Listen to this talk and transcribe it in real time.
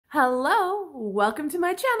Hello, welcome to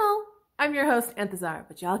my channel. I'm your host, Anthezar,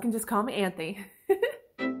 but y'all can just call me Anthy.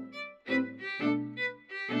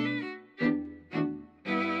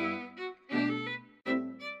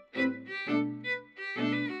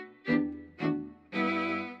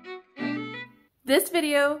 This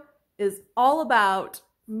video is all about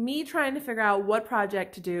me trying to figure out what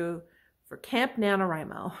project to do for Camp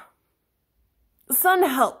NaNoWriMo. Some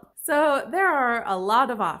help. So there are a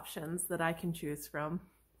lot of options that I can choose from.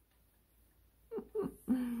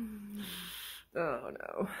 Oh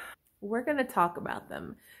no. We're gonna talk about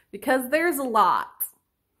them because there's a lot.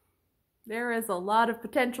 There is a lot of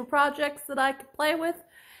potential projects that I could play with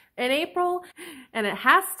in April, and it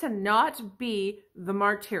has to not be the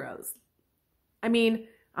Marked Heroes. I mean,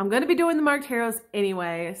 I'm gonna be doing the Marked Heroes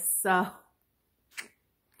anyway, so...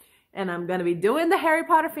 And I'm gonna be doing the Harry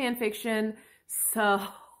Potter fanfiction, so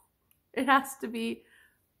it has to be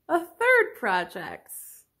a third project.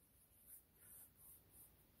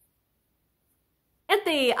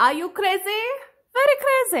 Anthy, are you crazy? Very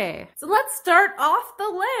crazy. So let's start off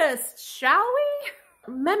the list, shall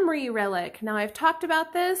we? Memory Relic. Now I've talked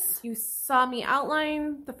about this. You saw me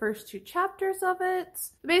outline the first 2 chapters of it.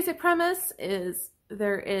 The basic premise is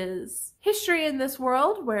there is history in this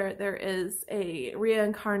world where there is a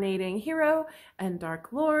reincarnating hero and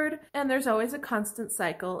Dark Lord, and there's always a constant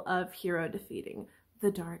cycle of hero defeating the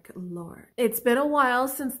Dark Lord. It's been a while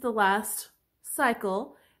since the last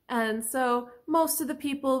cycle, and so most of the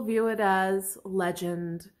people view it as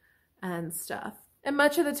legend and stuff. And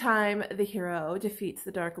much of the time, the hero defeats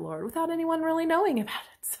the Dark Lord without anyone really knowing about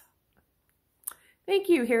it. Thank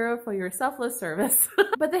you, hero, for your selfless service.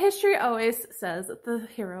 But the history always says that the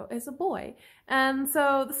hero is a boy. And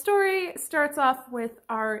so the story starts off with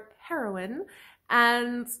our heroine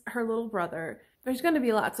and her little brother. There's going to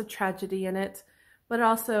be lots of tragedy in it, but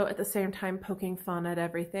also at the same time poking fun at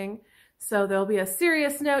everything. So there'll be a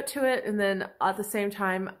serious note to it, and then at the same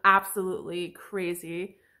time, absolutely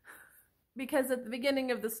crazy. Because at the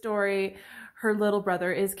beginning of the story, her little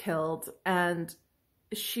brother is killed, and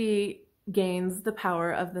she gains the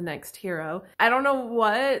power of the next hero. I don't know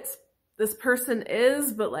what this person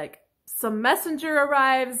is, but like some messenger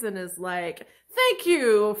arrives and is like, "Thank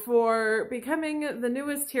you for becoming the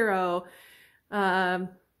newest hero.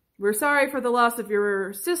 We're sorry for the loss of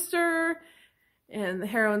your sister." And the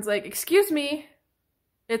heroine's like, "Excuse me,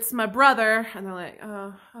 it's my brother." And they're like,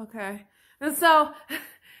 "Oh, okay." And so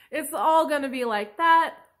it's all gonna be like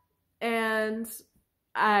that. And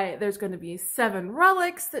there's gonna be 7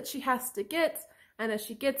 relics that she has to get. And as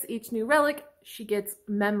she gets each new relic, she gets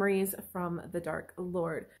memories from the Dark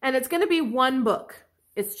Lord. And it's gonna be 1 book.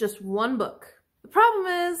 It's just 1 book. The problem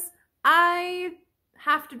is I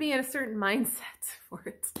have to be in a certain mindset for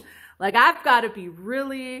it. Like, I've got to be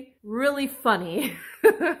really, really funny.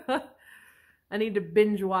 I need to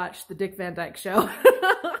binge watch the Dick Van Dyke Show.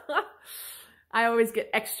 I always get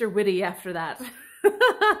extra witty after that.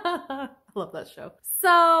 I love that show.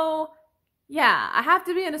 So, yeah, I have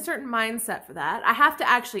to be in a certain mindset for that. I have to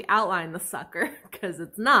actually outline the sucker, because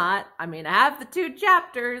it's not. I mean, I have the 2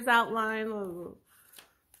 chapters outlined.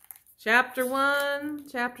 Chapter 1,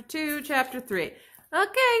 Chapter 2, Chapter 3.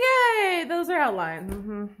 Okay, yay! Those are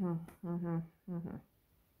outlined.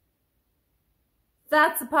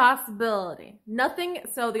 That's a possibility. Nothing,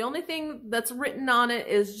 so the only thing that's written on it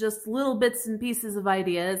is just little bits and pieces of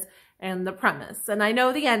ideas and the premise. And I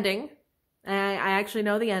know the ending. I actually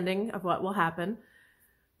know the ending of what will happen.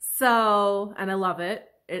 So, and I love it.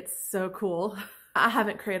 It's so cool. I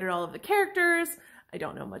haven't created all of the characters. I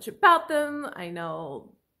don't know much about them.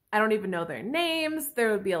 I don't even know their names.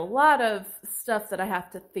 There would be a lot of stuff that I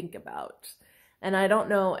have to think about. And I don't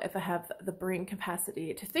know if I have the brain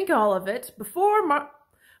capacity to think all of it before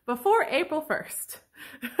April 1st.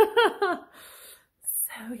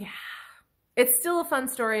 So yeah, it's still a fun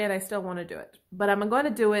story and I still want to do it, but I'm going to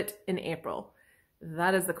do it in April.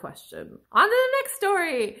 That is the question. On to the next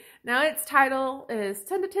story. Now its title is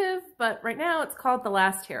tentative, but right now it's called The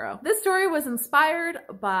Last Hero. This story was inspired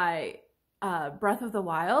by Breath of the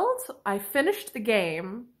Wild. I finished the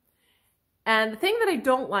game, and the thing that I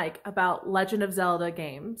don't like about Legend of Zelda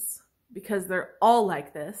games, because they're all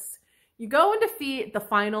like this, you go and defeat the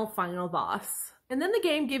final boss, and then the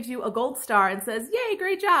game gives you a gold star and says, "Yay,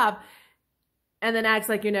 great job," and then acts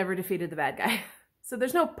like you never defeated the bad guy. So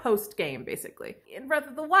there's no post-game, basically. In Breath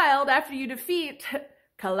of the Wild, after you defeat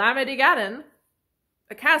Calamity Ganon,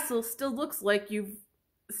 the castle still looks like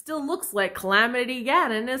Calamity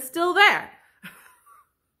Ganon is still there.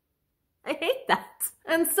 I hate that.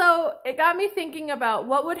 And so it got me thinking about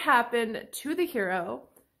what would happen to the hero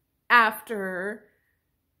after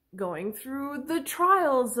going through the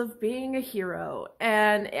trials of being a hero,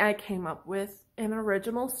 and I came up with an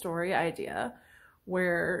original story idea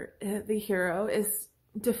where the hero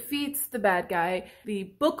defeats the bad guy. The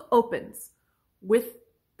book opens with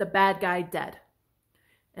the bad guy dead,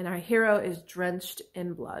 and our hero is drenched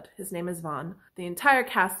in blood. His name is Vaughn. The entire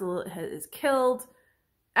castle is killed.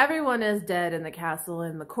 Everyone is dead in the castle,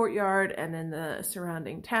 in the courtyard, and in the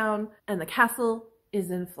surrounding town, and the castle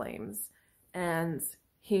is in flames. And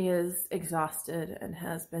he is exhausted and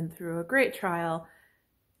has been through a great trial,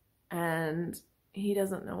 and he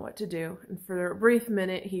doesn't know what to do. And for a brief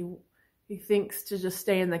minute, he thinks to just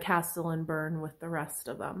stay in the castle and burn with the rest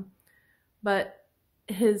of them. But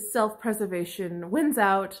his self-preservation wins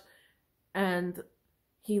out, and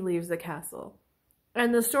he leaves the castle.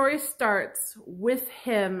 And the story starts with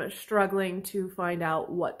him struggling to find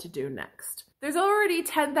out what to do next. There's already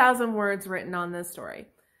 10,000 words written on this story.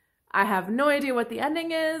 I have no idea what the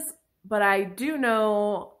ending is, but I do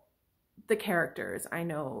know the characters. I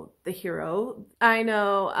know the hero. I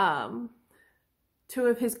know two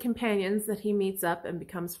of his companions that he meets up and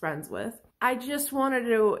becomes friends with. I just wanted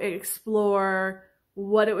to explore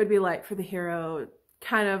what it would be like for the hero,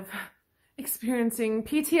 kind of experiencing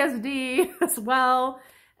PTSD as well,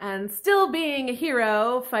 and still being a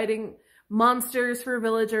hero, fighting monsters for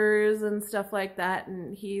villagers and stuff like that,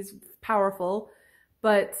 and he's powerful,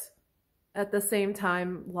 but at the same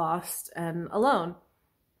time lost and alone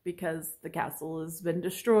because the castle has been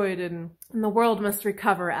destroyed, and the world must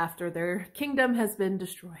recover after their kingdom has been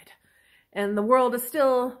destroyed. And the world is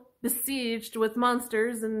still besieged with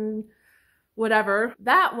monsters and whatever.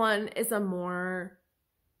 That one is a more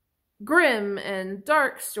grim and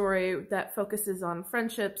dark story that focuses on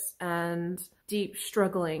friendships and deep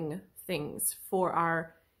struggling things for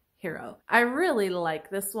our hero. I really like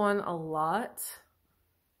this one a lot.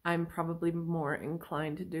 I'm probably more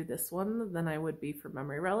inclined to do this one than I would be for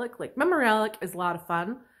Memory Relic. Like, Memory Relic is a lot of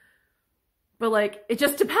fun, but like, it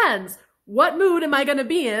just depends. What mood am I gonna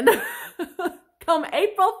be in come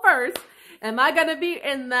April 1st? Am I gonna be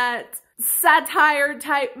in that satire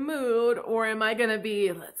type mood, or am I gonna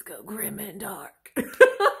be, let's go grim and dark?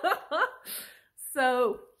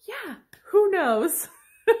 So yeah, who knows?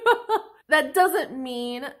 That doesn't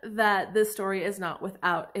mean that this story is not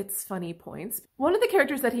without its funny points. One of the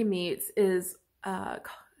characters that he meets is,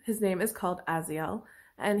 his name is called Aziel,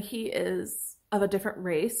 and he is of a different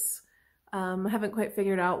race. I haven't quite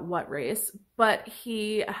figured out what race, but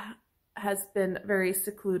he has been very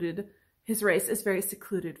secluded. His race is very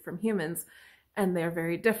secluded from humans, and they're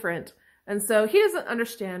very different. And so he doesn't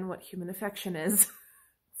understand what human affection is.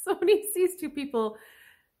 So when he sees two people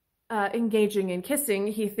engaging in kissing,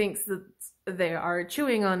 he thinks that they are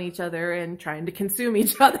chewing on each other and trying to consume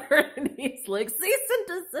each other. And he's like, cease and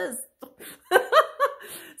desist.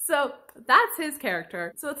 So that's his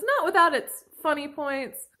character. So it's not without its funny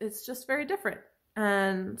points. It's just very different.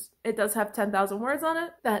 And it does have 10,000 words on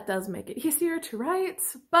it. That does make it easier to write,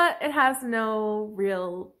 but it has no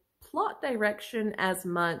real plot direction as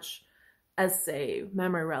much as, say,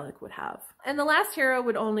 Memory Relic would have. And the last hero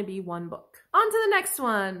would only be one book. On to the next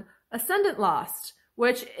one, Ascendant Lost,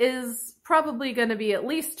 which is probably going to be at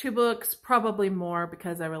least 2 books, probably more,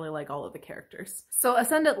 because I really like all of the characters. So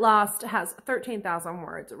Ascendant Lost has 13,000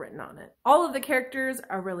 words written on it. All of the characters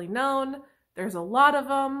are really known. There's a lot of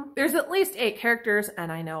them. There's at least 8 characters, and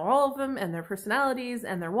I know all of them, and their personalities,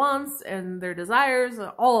 and their wants, and their desires,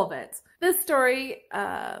 and all of it. This story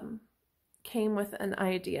came with an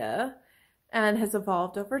idea and has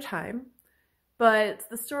evolved over time, but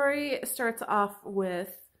the story starts off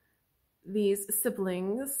with these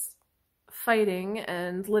siblings fighting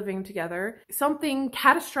and living together. Something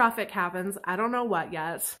catastrophic happens, I don't know what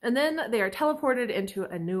yet, and then they are teleported into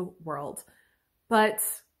a new world. But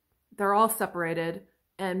they're all separated,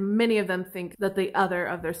 and many of them think that the other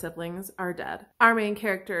of their siblings are dead. Our main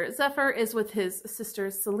character, Zephyr, is with his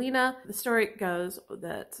sister Selena. The story goes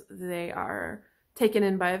that they are taken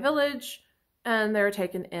in by a village, and they're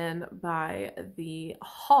taken in by the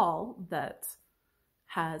hall that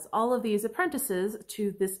has all of these apprentices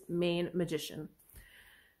to this main magician.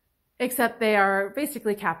 Except they are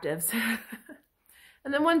basically captives.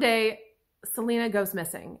 And then one day, Selena goes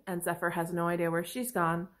missing, and Zephyr has no idea where she's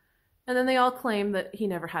gone. And then they all claim that he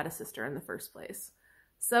never had a sister in the first place.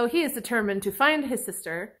 So he is determined to find his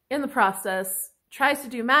sister. In the process, tries to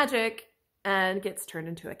do magic and gets turned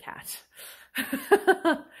into a cat.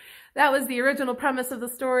 That was the original premise of the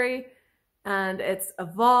story, and it's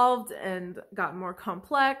evolved and gotten more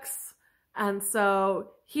complex. And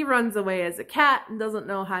so he runs away as a cat and doesn't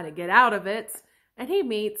know how to get out of it. And he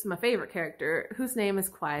meets my favorite character, whose name is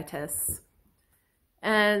Quietus.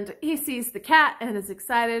 And he sees the cat and is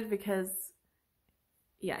excited because,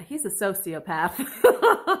 yeah, he's a sociopath.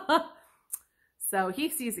 So he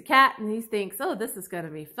sees a cat and he thinks, oh, this is going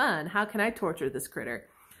to be fun. How can I torture this critter?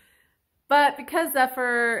 But because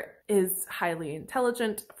Zephyr is highly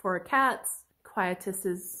intelligent for cats, Quietus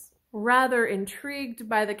is rather intrigued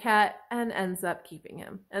by the cat and ends up keeping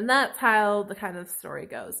him. And that's how the kind of story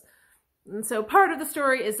goes. And so part of the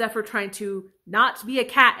story is Zephyr trying to not be a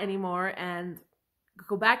cat anymore and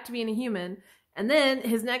go back to being a human. And then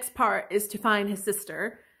his next part is to find his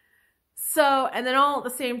sister. So, and then all at the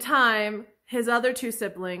same time, his other two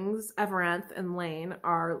siblings, Everanth and Lane,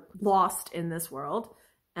 are lost in this world.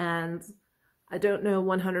 And I don't know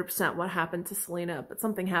 100% what happened to Selena, but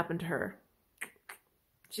something happened to her.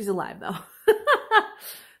 She's alive though.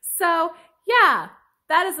 So yeah,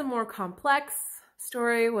 that is a more complex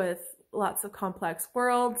story with lots of complex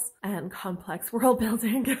worlds and complex world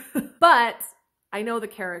building. But I know the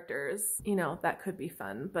characters, you know, that could be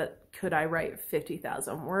fun, but could I write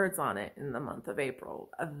 50,000 words on it in the month of April?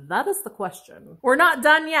 That is the question. We're not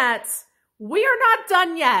done yet. We are not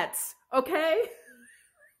done yet, okay?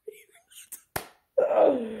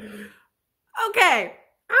 Okay,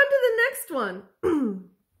 on to the next one.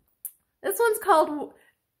 This one's called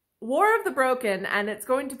War of the Broken, and it's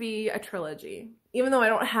going to be a trilogy. Even though I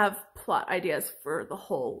don't have plot ideas for the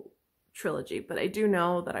whole trilogy, but I do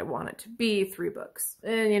know that I want it to be 3 books.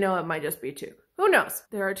 And you know, it might just be 2. Who knows?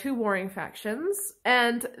 There are 2 warring factions,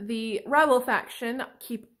 and the rebel faction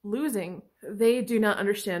keep losing. They do not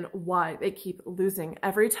understand why they keep losing.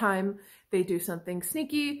 Every time they do something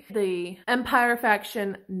sneaky, the Empire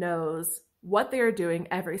faction knows what they are doing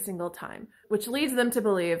every single time, which leads them to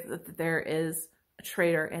believe that there is a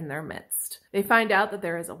traitor in their midst. They find out that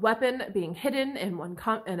there is a weapon being hidden in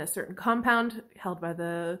in a certain compound held by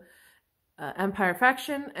the Empire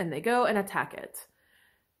faction, and they go and attack it.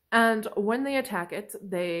 And when they attack it,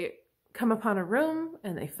 they come upon a room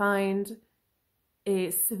and they find a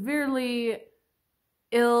severely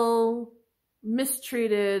ill,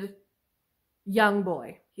 mistreated young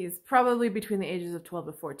boy. He's probably between the ages of 12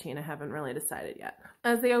 to 14. I haven't really decided yet.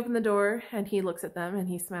 As they open the door and he looks at them and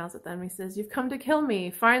he smiles at them, he says, "You've come to kill me,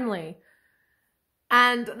 finally."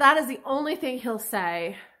 And that is the only thing he'll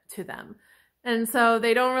say to them. And so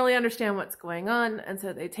they don't really understand what's going on, and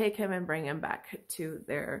so they take him and bring him back to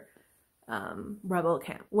their rebel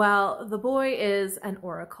camp. Well, the boy is an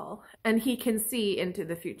oracle, and he can see into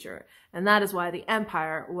the future, and that is why the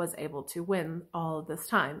Empire was able to win all of this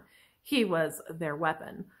time. He was their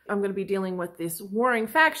weapon. I'm going to be dealing with these warring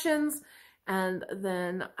factions, and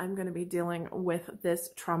then I'm going to be dealing with this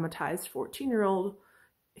traumatized 14-year-old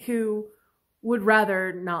who would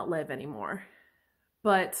rather not live anymore.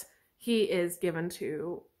 But he is given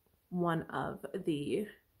to one of the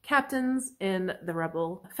captains in the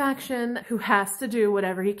rebel faction who has to do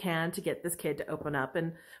whatever he can to get this kid to open up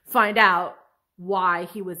and find out why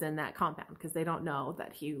he was in that compound, because they don't know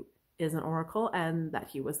that he is an oracle and that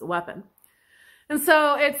he was the weapon. And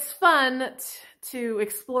so it's fun to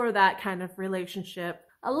explore that kind of relationship.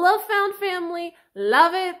 I love found family,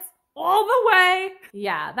 love it all the way.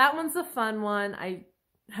 Yeah, that one's a fun one. I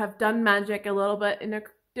have done magic a little bit in a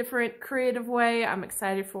different creative way. I'm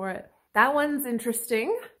excited for it. That one's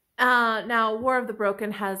interesting. Now, War of the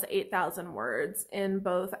Broken has 8,000 words in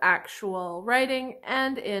both actual writing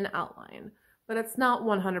and in outline, but it's not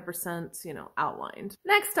 100%, you know, outlined.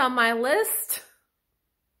 Next on my list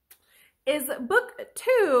is book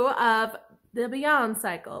 2 of the Beyond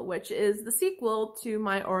cycle, which is the sequel to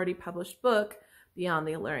my already published book, Beyond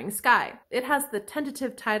the Alluring Sky. It has the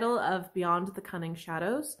tentative title of Beyond the Cunning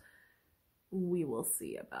Shadows. We will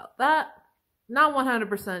see about that. Not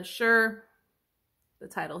 100% sure. The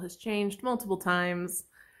title has changed multiple times.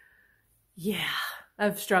 Yeah,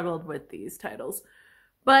 I've struggled with these titles.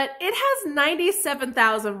 But it has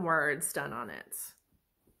 97,000 words done on it.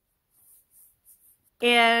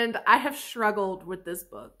 And I have struggled with this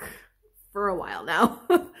book for a while now.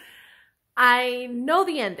 I know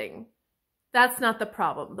the ending. That's not the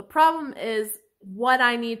problem. The problem is what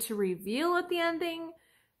I need to reveal at the ending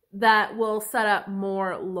that will set up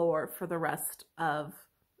more lore for the rest of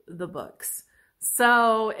the books.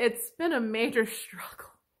 So it's been a major struggle.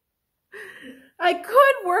 I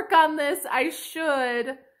could work on this. I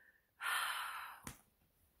should.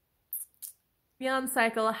 Beyond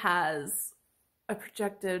Cycle has a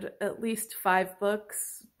projected at least 5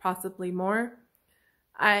 books, possibly more.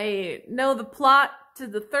 I know the plot to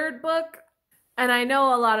the 3rd book, and I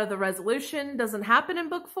know a lot of the resolution doesn't happen in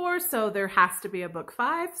book 4, so there has to be a book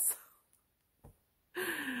 5. So.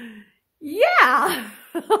 Yeah!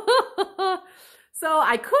 So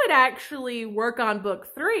I could actually work on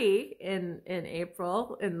book 3 in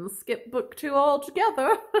April and skip book 2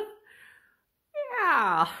 altogether.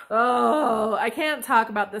 Yeah. Oh, I can't talk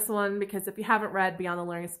about this one because if you haven't read Beyond the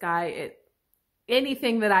Luring Sky,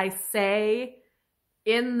 anything that I say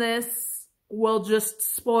in this will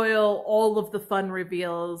just spoil all of the fun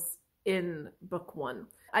reveals in book 1.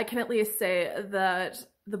 I can at least say that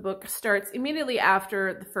the book starts immediately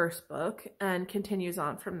after the first book and continues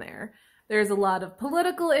on from there. There's a lot of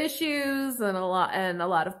political issues and a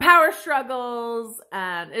lot of power struggles,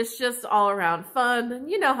 and it's just all around fun. And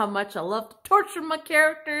you know how much I love to torture my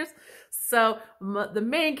characters. So the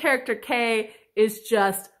main character, Kay, is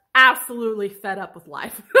just absolutely fed up with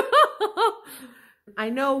life. I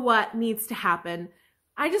know what needs to happen.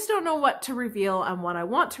 I just don't know what to reveal and what I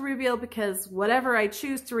want to reveal, because whatever I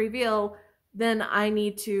choose to reveal, then I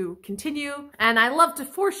need to continue. And I love to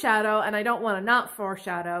foreshadow, and I don't want to not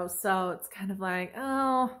foreshadow. So it's kind of like,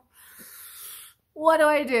 oh, what do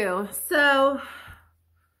I do? So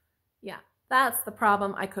yeah, that's the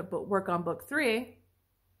problem. I could work on book 3.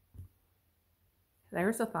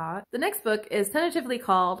 There's a thought. The next book is tentatively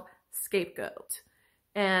called Scapegoat.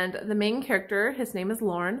 And the main character, his name is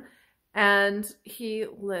Lorne, and he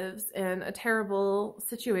lives in a terrible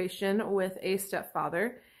situation with a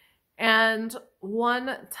stepfather. And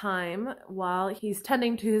one time, while he's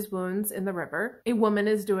tending to his wounds in the river, a woman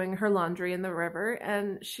is doing her laundry in the river,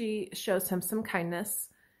 and she shows him some kindness.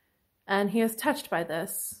 And he is touched by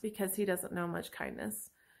this because he doesn't know much kindness.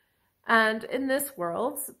 And in this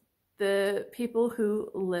world, the people who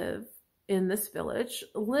live in this village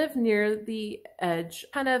live near the edge,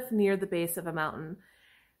 kind of near the base of a mountain.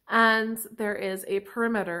 And there is a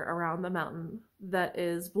perimeter around the mountain that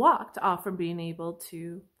is blocked off from being able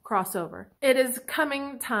to cross over. It is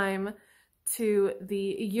coming time to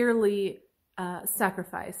the yearly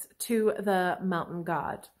sacrifice to the mountain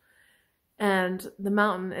god. And the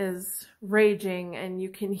mountain is raging, and you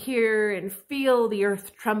can hear and feel the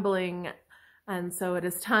earth trembling. And so it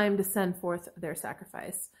is time to send forth their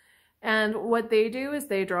sacrifice. And what they do is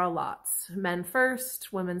they draw lots. Men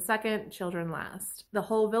first, women second, children last. The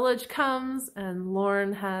whole village comes, and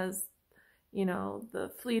Lorne has, you know, the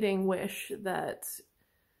fleeting wish that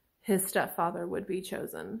his stepfather would be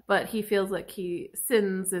chosen. But he feels like he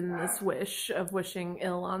sins in this wish of wishing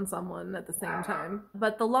ill on someone at the same time.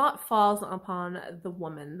 But the lot falls upon the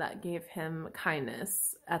woman that gave him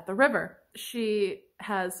kindness at the river. She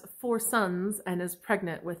has 4 sons and is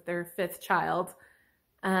pregnant with their 5th child.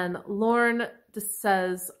 And Lorne just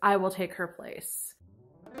says, I will take her place.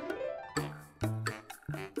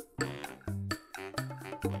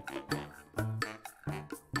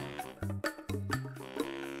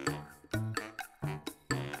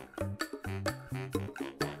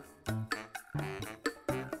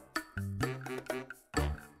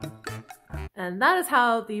 And that is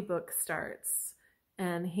how the book starts.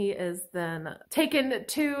 And he is then taken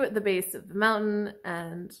to the base of the mountain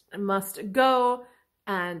and must go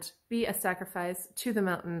and be a sacrifice to the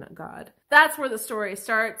mountain god. That's where the story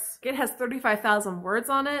starts. It has 35,000 words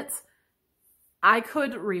on it. I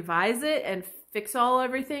could revise it and fix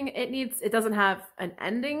everything. It doesn't have an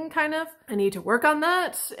ending, kind of. I need to work on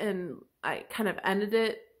that, and I kind of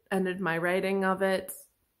ended my writing of it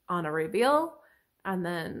on a reveal, and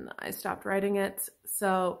then I stopped writing it.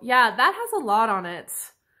 So yeah, that has a lot on it.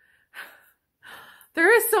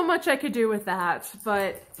 There is so much I could do with that,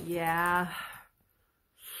 but yeah.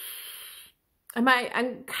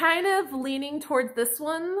 I'm kind of leaning towards this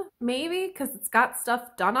one, maybe, because it's got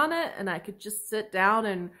stuff done on it, and I could just sit down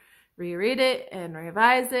and reread it and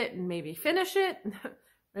revise it and maybe finish it.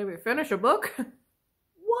 Maybe finish a book.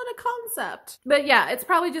 What a concept. But yeah, it's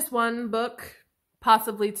probably just 1 book,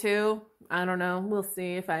 possibly 2. I don't know. We'll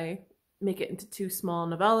see if I make it into 2 small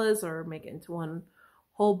novellas or make it into 1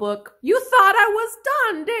 whole book. You thought I was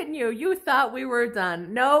done, didn't you? You thought we were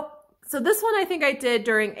done. Nope. So this one I think I did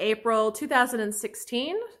during April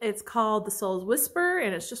 2016. It's called The Soul's Whisper,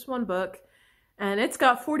 and it's just 1 book. And it's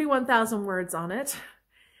got 41,000 words on it.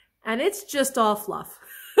 And it's just all fluff.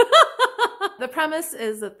 The premise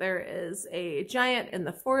is that there is a giant in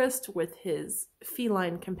the forest with his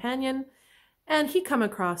feline companion. And he comes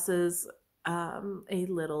across a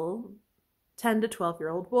little 10 to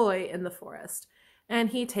 12-year-old boy in the forest. And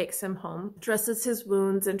he takes him home, dresses his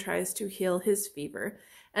wounds, and tries to heal his fever.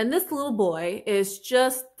 And this little boy is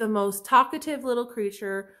just the most talkative little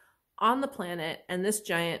creature on the planet. And this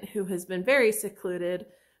giant, who has been very secluded,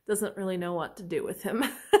 doesn't really know what to do with him.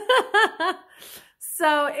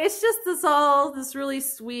 So it's just this really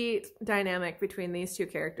sweet dynamic between these 2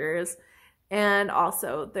 characters. And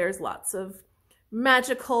also there's lots of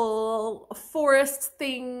magical forest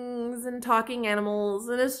things and talking animals,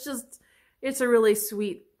 and it's a really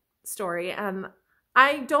sweet story, and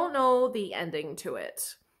I don't know the ending to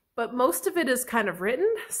it, but most of it is kind of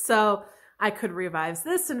written, so I could revise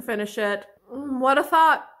this and finish it. What a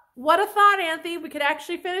thought. What a thought, Anthy. We could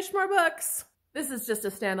actually finish more books. This is just a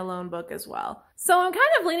standalone book as well. So I'm kind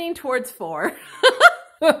of leaning towards 4.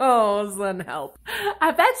 Oh, sun help.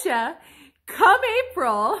 I betcha come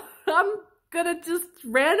April, I'm gonna just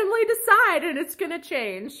randomly decide and it's gonna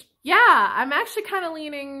change. Yeah, I'm actually kind of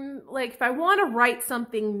leaning, like, if I want to write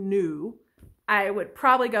something new, I would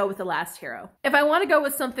probably go with The Last Hero. If I want to go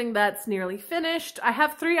with something that's nearly finished, I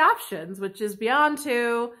have 3 options, which is Beyond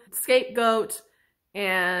 2, Scapegoat,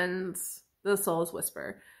 and The Soul's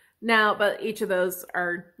Whisper. Now, but each of those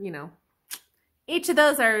are, you know, each of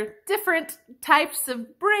those are different types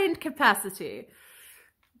of brain capacity.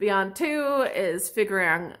 Beyond 2 is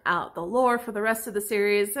figuring out the lore for the rest of the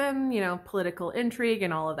series and, you know, political intrigue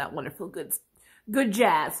and all of that wonderful good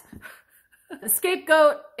jazz.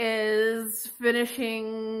 Scapegoat is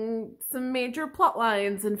finishing some major plot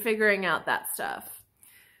lines and figuring out that stuff.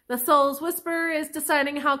 The Soul's Whisper is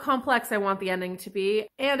deciding how complex I want the ending to be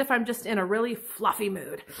and if I'm just in a really fluffy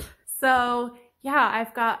mood. So yeah,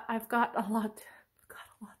 I've got a lot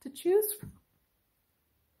to choose from.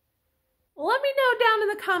 Let me know down in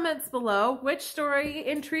the comments below which story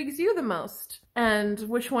intrigues you the most and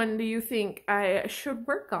which one do you think I should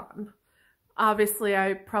work on. Obviously,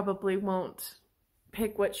 I probably won't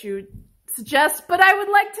pick what you suggest, but I would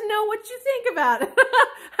like to know what you think about it.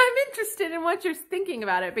 I'm interested in what you're thinking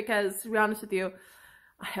about it because, to be honest with you,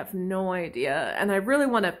 I have no idea. And I really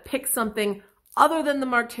want to pick something other than the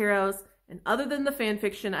Marked Heroes and other than the fan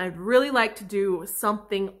fiction. I'd really like to do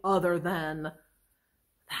something other than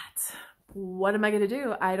that. What am I going to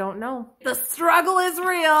do? I don't know. The struggle is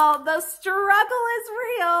real. The struggle is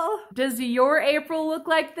real. Does your April look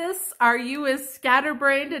like this? Are you as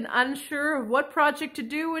scatterbrained and unsure of what project to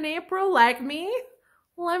do in April like me?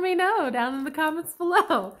 Let me know down in the comments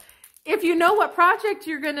below. If you know what project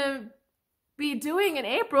you're going to be doing in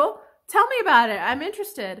April, tell me about it. I'm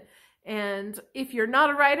interested. And if you're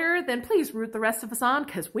not a writer, then please root the rest of us on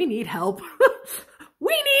because we need help.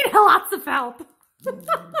 We need lots of help.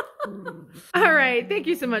 All right, thank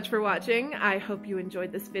you so much for watching. I hope you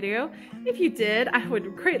enjoyed this video. If you did, I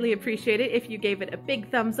would greatly appreciate it if you gave it a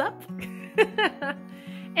big thumbs up.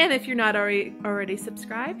 And if you're not already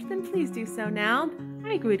subscribed, then please do so now.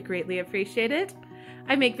 I would greatly appreciate it.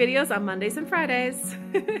 I make videos on Mondays and Fridays.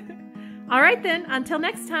 All right then, until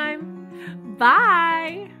next time.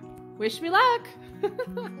 Bye. Wish me luck.